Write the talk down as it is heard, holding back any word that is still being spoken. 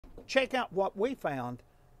check out what we found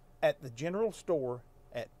at the general store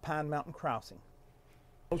at Pine Mountain Crossing.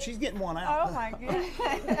 Oh, she's getting one out. Oh my goodness.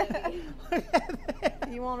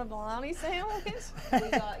 You want a bologna sandwich? We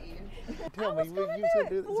got you. Tell me, we used to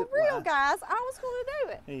do this. For real, guys, I was going to do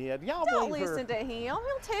it. Yeah, y'all Don't believe listen her. to him. He'll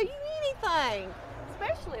tell you anything,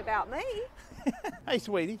 especially about me. Hey,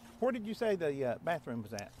 sweetie, where did you say the bathroom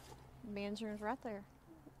was at? Men's room's right there.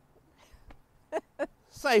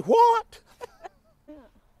 Say what?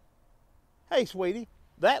 Hey, sweetie,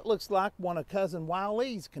 that looks like one of Cousin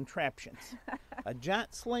Wiley's contraptions. A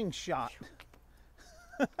giant slingshot.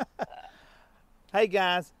 Hey,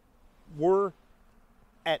 guys, we're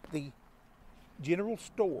at the general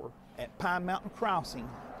store at Pine Mountain Crossing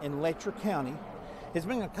in Letcher County. It's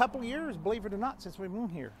been a couple years, believe it or not, since we've been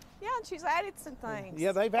here. Yeah, and she's added some things.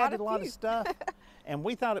 Yeah, they've Quite added a lot of few. stuff, and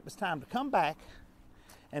we thought it was time to come back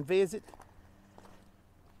and visit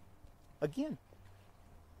again.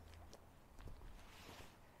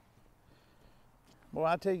 Well,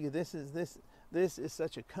 I tell you, this is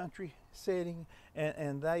such a country setting,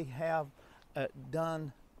 and they have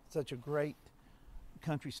done such a great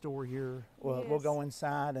country store here. Well, we'll Yes. go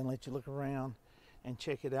inside and let you look around and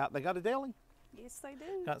check it out. They got a deli, Yes, they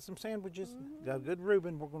do. got some sandwiches, got a good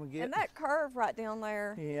Reuben we're going to get. And that curve right down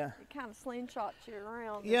there, Yeah. it kind of slingshots you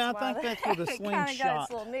around. Yeah, That's I why think that's where the it kinda got slingshot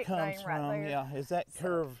its little nickname comes right from. there. Yeah, is that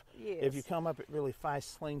curve? If you Yes. come up it really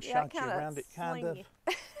fast, slingshot Yeah, you around it, kind of. slingy.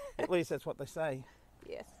 At least that's what they say.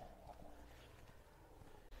 Yes.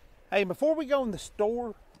 Hey, before we go in the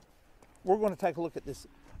store, we're going to take a look at this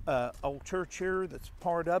old church here that's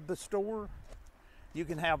part of the store. You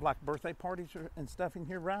can have like birthday parties and stuff in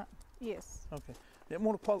here, right? Yes. Okay. Didn't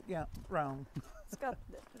want to quote you wrong. It's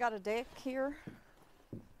got a deck here.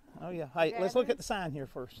 Oh yeah. Hey, let's look at the sign here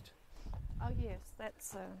first. Oh yes,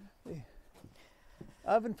 that's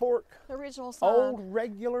Oven Fork the original sign. Old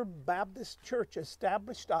Regular Baptist Church,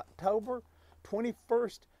 established October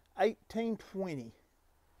 21st, 1820.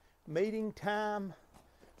 Meeting time,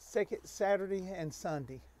 second Saturday and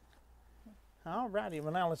Sunday. All righty,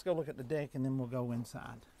 well now let's go look at the deck and then we'll go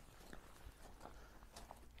inside.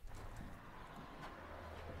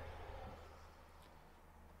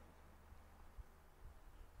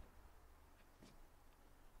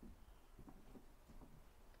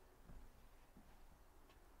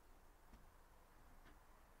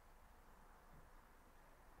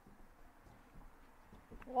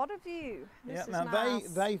 What a view. This Yeah, is now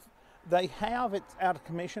nice. they have, it's out of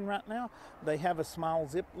commission right now. They have a small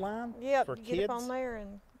zip line Yep, for you kids. get up on there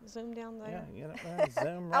and zoom down there. Yeah, get up there and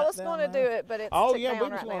zoom right I was down going to do there. it, but it's Oh took yeah, down we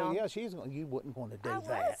was right going. now. Yeah, she's going. You wouldn't want to do I that.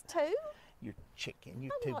 was too. You're chicken. You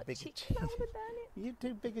I'm too not big a chicken. chicken. I would have done it. You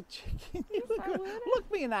too big a chicken. Yes, I would've.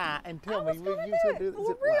 Look me in the eye and tell I me was going you to should do do it. the For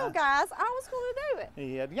zip real, line. guys, I was going to do it.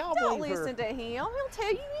 Yeah, y'all Don't believe listen to him. He'll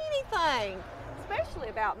tell you anything, especially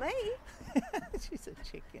about me. She's a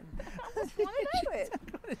chicken. I was going to do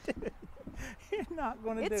it. You're not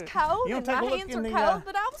going to do it. It's cold You and wanna my take a look hands in are the, cold,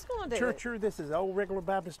 but I was going to do church it. here. This is Old Regular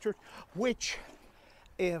Baptist Church, which,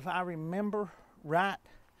 if I remember right,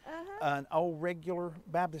 an Old Regular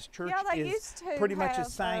Baptist Church Yeah, they is used to pretty much the have,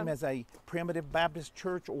 same as a primitive Baptist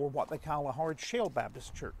church or what they call a hard shell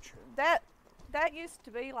Baptist church. That used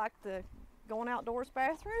to be like the going outdoors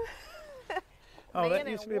bathroom. Oh, Man that and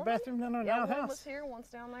used to be a woman. bathroom down there in Yeah, the one outhouse. was here, one's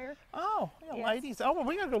down there. Oh, yeah, Yes. ladies. Oh, well,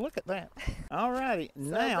 we gotta go look at that. All righty. So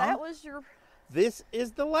Now, that was your, this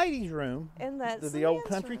is the ladies' room, and that's the old men's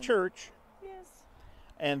country room. church, Yes.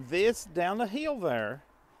 and this down the hill there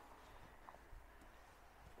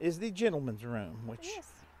is the gentleman's room, which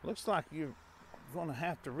Yes. looks like you're gonna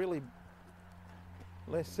have to really.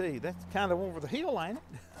 Let's see. That's kind of over the hill, ain't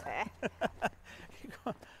it? You're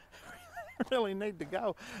gonna really need to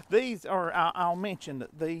go. These are. I'll mention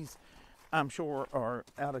that these, I'm sure, are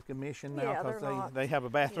out of commission now Yeah, because they're not. they have a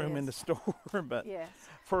bathroom in the Yes. store. But Yes.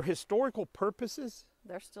 for historical purposes,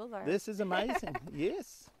 They're still there. this is amazing.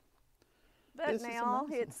 Yes. but this is now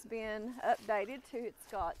amazing. it's been updated to it's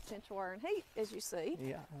got central air and heat, as you see.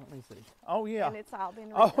 Yeah. Let me see. Oh yeah. And it's all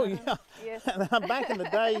been Oh redone. yeah. Yes. Back in the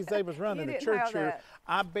days they was running a didn't church have here. that.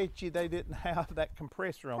 I bet you they didn't have that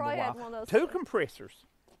compressor on Probably the had wall. one of those Two little- compressors.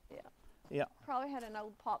 Yeah. Yeah. Probably had an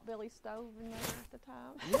old potbelly stove in there at the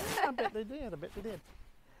time. Yeah, I bet they did. I bet they did.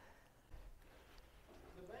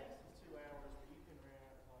 The base is 2 hours, but you can rent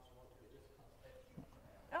out as long as you want to. It just costs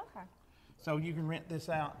extra. Okay. So you can rent this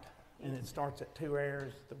out, and it starts at 2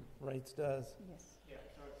 hours. The rates does. Yes. Yeah,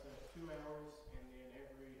 so it's 2 hours, and then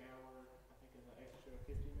every hour, I think is an extra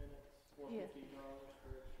 50 minutes, Yeah. $450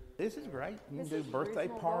 for extra. This is great. You can This do is birthday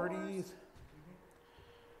original parties,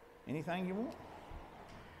 anything you want.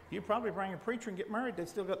 You probably bring a preacher and get married. They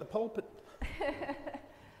still got the pulpit.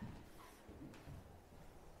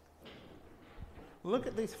 Look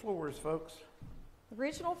at these floors, folks.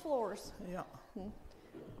 Original floors. Yeah.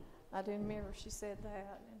 I do remember she said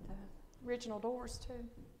that. And original doors too.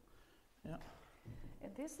 Yeah.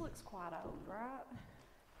 And this looks quite old,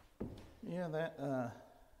 right? Yeah, that,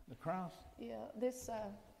 the cross. Yeah, this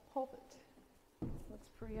pulpit looks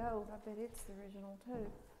pretty old. I bet it's the original too.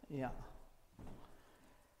 Yeah.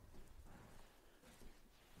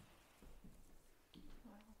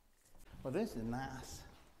 Well, this is nice.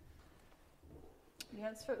 Yeah,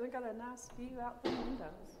 it's certainly got a nice view out the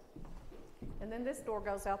windows. And then this door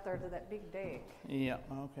goes out there to that big deck. Yeah,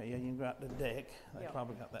 okay, yeah, you can go out the deck. They Yep.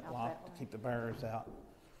 probably got that Out locked that to way. keep the bears out.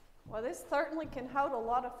 Well, this certainly can hold a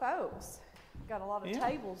lot of folks. Got a lot of Yeah.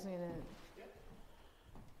 tables in it.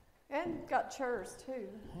 And got chairs too.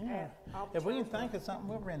 Yeah. All the If we can chairs think of something,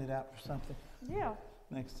 we'll rent it out for something Yeah.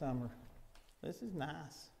 next summer. This is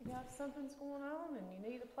nice. You got something's going on and you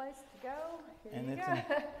need a place to go. Here And you it's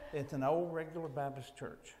go. It's an old regular Baptist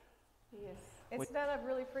church. Yes. It's done up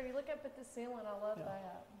really pretty. Look up at the ceiling. I love Yeah.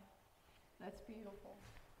 that. That's beautiful.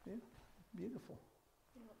 Beautiful.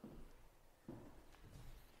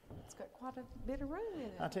 It's got quite a bit of room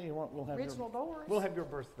in I'll it. tell you what, Original doors. we'll have your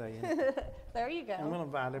birthday in it. There you And go. we'll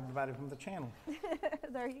invite everybody from the channel.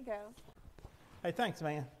 There you go. Hey, thanks,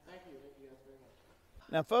 man. Thank you guys very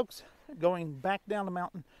much. Now, folks, going back down the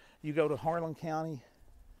mountain, you go to Harlan County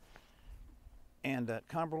and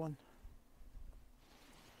Cumberland.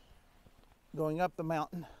 Going up the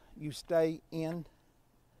mountain, you stay in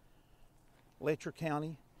Letcher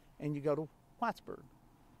County and you go to Whitesburg.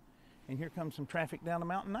 And here comes some traffic down the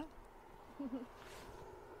mountain now.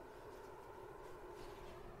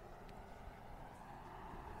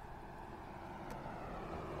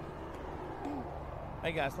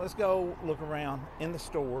 Hey guys, let's go look around in the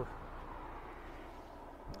store.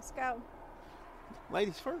 Let's go.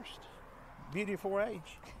 Ladies first. Beauty for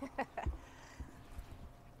age.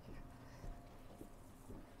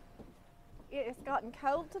 It's gotten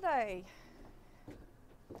cold today.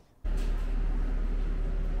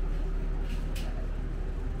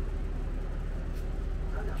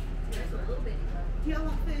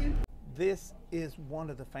 This is one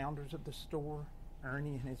of the founders of the store.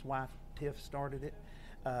 Ernie and his wife Tiff started it.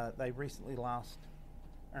 They recently lost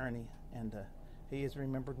Ernie, and he is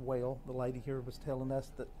remembered well. The lady here was telling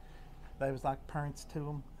us that they was like parents to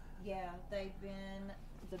him. Yeah, they've been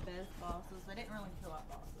the best bosses. They didn't really feel like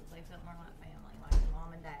bosses. They felt more like family, like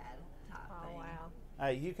mom and dad type Oh thing. wow.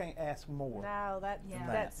 Hey, you can't ask more No, Yeah.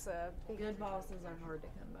 that's Good bosses are hard to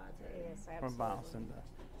come by too. Yes, from absolutely. boss. And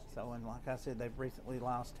so, and like I said, they've recently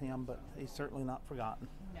lost him, but he's certainly not forgotten.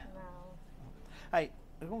 No. No. Hey,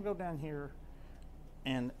 we're gonna go down here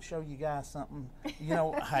and show you guys something. You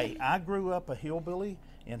know, hey, I grew up a hillbilly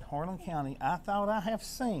in Harlan County. I thought I have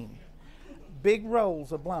seen big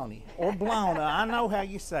rolls of bologna or blona. I know how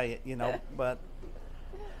you say it, you know, but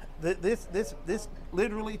this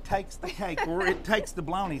literally takes the cake, or it takes the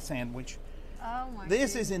bologna sandwich. Oh my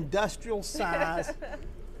This is industrial size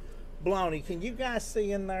bologna. Can you guys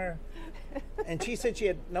see in there? And she said she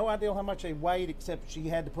had no idea how much they weighed, except she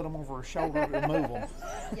had to put them over her shoulder to move them.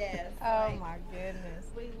 Yes. Oh like, my goodness.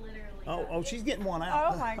 we literally. Oh, she's getting one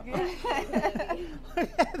out. Oh my goodness.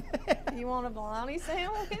 You want a bologna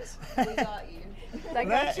sandwich? We got you. They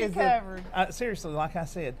got That you is covered. Seriously, like I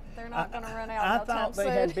said, They're not going to run out I no time thought they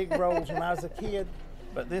soon. had big rolls when I was a kid,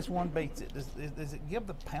 but this one beats it. Does it give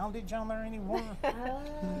the poundage on there anymore?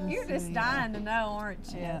 You're just dying to know, aren't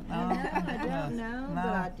you? Yeah, No, I don't know, No. but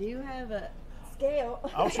I do have a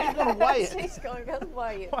scale. Oh, she's gonna weigh it. She's going to go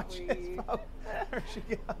weigh it Watch for this, you. folks. There she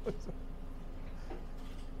goes.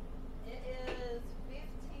 It is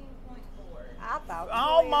 15.4. I thought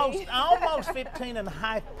Almost 15 and a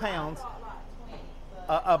half pounds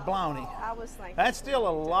of bologna. I was thinking. That's still a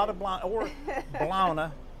lot of bologna, or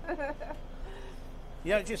bologna.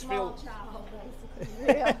 Yeah, it just Small feels child,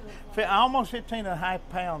 basically. Yeah. almost 15 and a half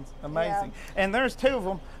pounds. Amazing. And there's two of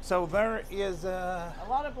them, so there is A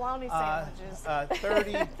lot of bologna sandwiches.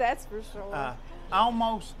 30, That's for sure.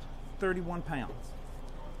 almost 31 pounds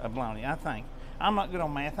of bologna, I think. I'm not good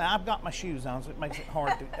on math. I've got my shoes on, so it makes it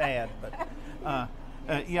hard to add.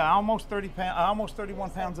 But yeah, almost 31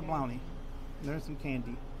 pounds of bologna. There's some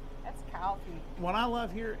candy. That's coffee. What I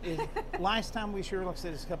love here is, last time we was here, like I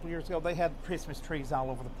said, it's a couple of years ago, they had Christmas trees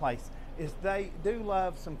all over the place. Is they do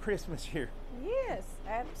love some Christmas here. Yes,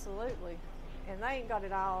 absolutely. And they ain't got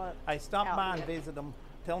it all up. Hey, stop out by and yet. visit them.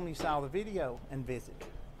 Tell them you saw the video and visit.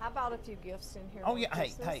 I bought a few gifts in here. Oh for yeah, hey,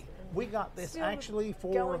 Christmas, hey, and we got this still actually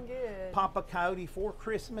for going good. Papa Coyote for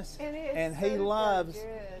Christmas, And it's and he super loves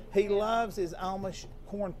good. He loves his Amish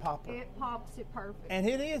corn popper. It pops it perfect. And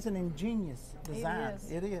it is an ingenious design.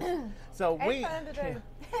 is. It is. So And fun to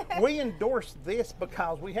do. we endorse this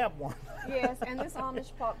because we have one. Yes, and this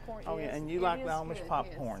Amish popcorn Oh, yeah, is, and you it like is the Amish good,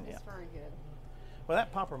 popcorn, yes, yeah. It's very good. Well,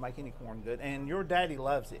 that popper make any corn good, and your daddy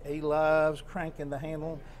loves it. He loves cranking the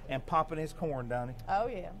handle and popping his corn, don't he? Oh,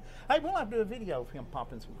 yeah. Hey, we'll have to do a video of him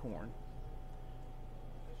popping some corn.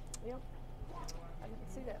 Yep. I can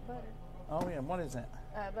see that butter. Oh yeah, what is that?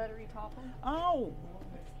 Buttery topping. Oh,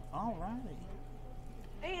 all righty.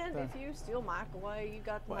 And if you still microwave, you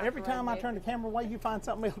got the Well, every time I microwave turn the camera away, you find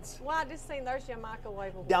something else. Well, I just seen there's your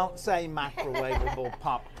microwavable. Don't say microwavable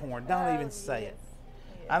popcorn. Don't even say it.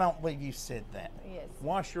 Yes. I don't believe you said that. Yes.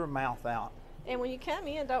 Wash your mouth out. And when you come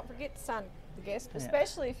in, don't forget to sign the guest,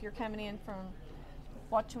 especially if you're coming in from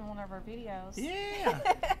watching one of our videos. Yeah.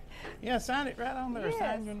 Yeah, sign it right on there. Yes.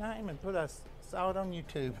 Sign your name and put us. Saw it on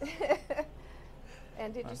YouTube.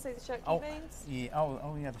 And did you see the shucky Oh, beans? yeah.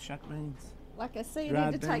 Oh, yeah. The shuck beans. Like I see, you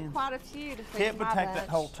Dried need to take beans. quite a few to feed Kit would my take bunch. that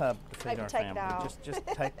whole tub to feed Maybe our take it family. all. Just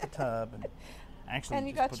take the tub and actually And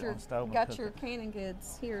you just got put it your on the stove and got cook your it. canning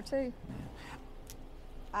goods here too.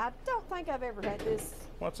 I don't think I've ever had this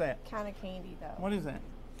What's that? kind of candy though. What is that?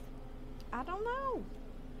 I don't know.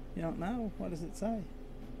 You don't know? What does it say?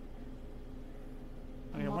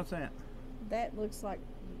 Okay, Well, what's that? That looks like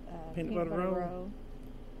Peanut butter roll?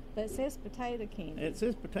 But it says potato candy. It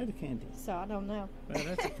says potato candy. So I don't know. Well,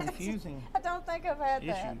 that's a confusing I don't think I've had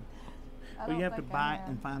issue. that. I Well, don't you have to think I buy it have.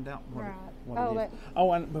 and find out what, Right. what Oh, it is.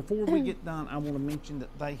 Oh, and before we get done, I want to mention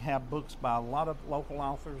that they have books by a lot of local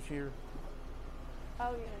authors here.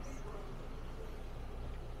 Oh yes.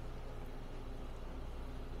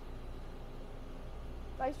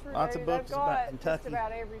 They sure Lots do. of books They've about got Kentucky. just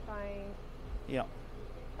about everything. Yeah.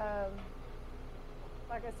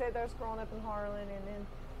 Like I said, there's growing up in Harlan, and then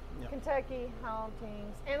Yep. Kentucky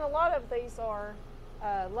hauntings, and a lot of these are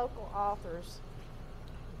local authors.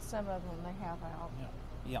 Some of them they have out.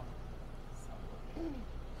 Yeah.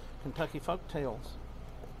 Kentucky folk tales.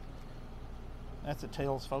 That's a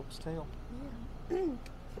Tales Folks Tale. Yeah.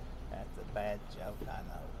 That's a bad joke, I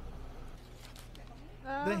know.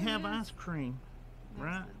 Oh, They have yes. ice cream,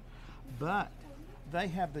 right? But they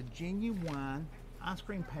have the genuine ice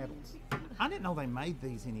cream pedals. I didn't know they made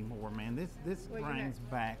these anymore, man. This Well, you know. brings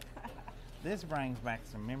back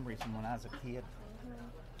some memories from when I was a kid.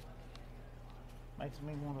 Makes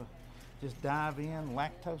me want to just dive in,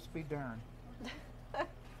 lactose be darned.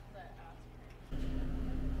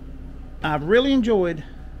 I've really enjoyed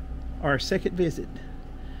our second visit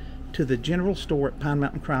to the general store at Pine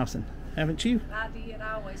Mountain Crossing, haven't you? I did.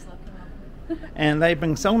 I always look them up. And they've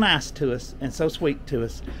been so nice to us and so sweet to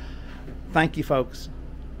us. Thank you, folks,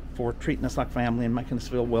 for treating us like family and making us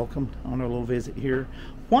feel welcome on our little visit here.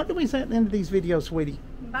 What do we say at the end of these videos, sweetie?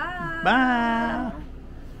 Bye. Bye.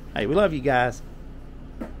 Hey, we love you guys.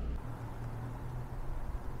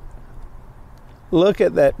 Look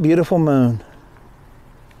at that beautiful moon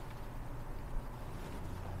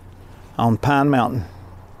on Pine Mountain.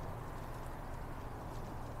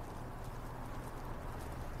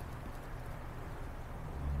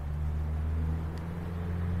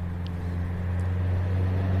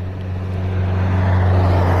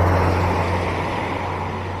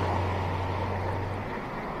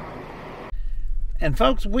 And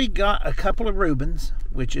folks, we got a couple of Reubens,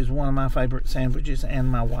 which is one of my favorite sandwiches, and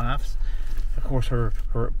my wife's. Of course, her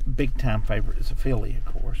big time favorite is a Philly,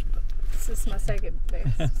 of course. But This is my second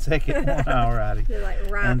best. second one, alrighty. They're like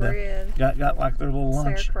rye And bread, got like their little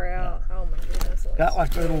lunch. sauerkraut. Oh my goodness. it Got looks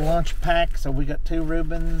like their little good. lunch pack. So we got 2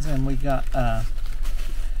 Reubens, and we got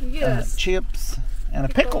Yes. chips and a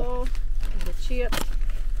pickle. The chips.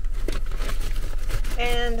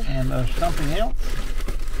 And And something else.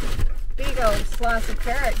 big old slice of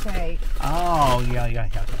carrot cake. Oh yeah. If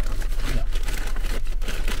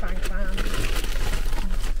I can find it.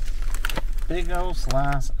 Big old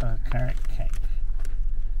slice of carrot cake.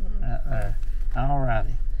 Right there.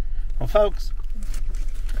 Alrighty. Well, folks,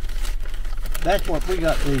 that's what we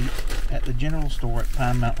got to eat at the general store at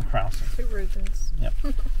Pine Mountain Crossing. 2 Reubens. Yep.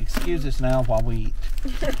 Excuse us now while we eat.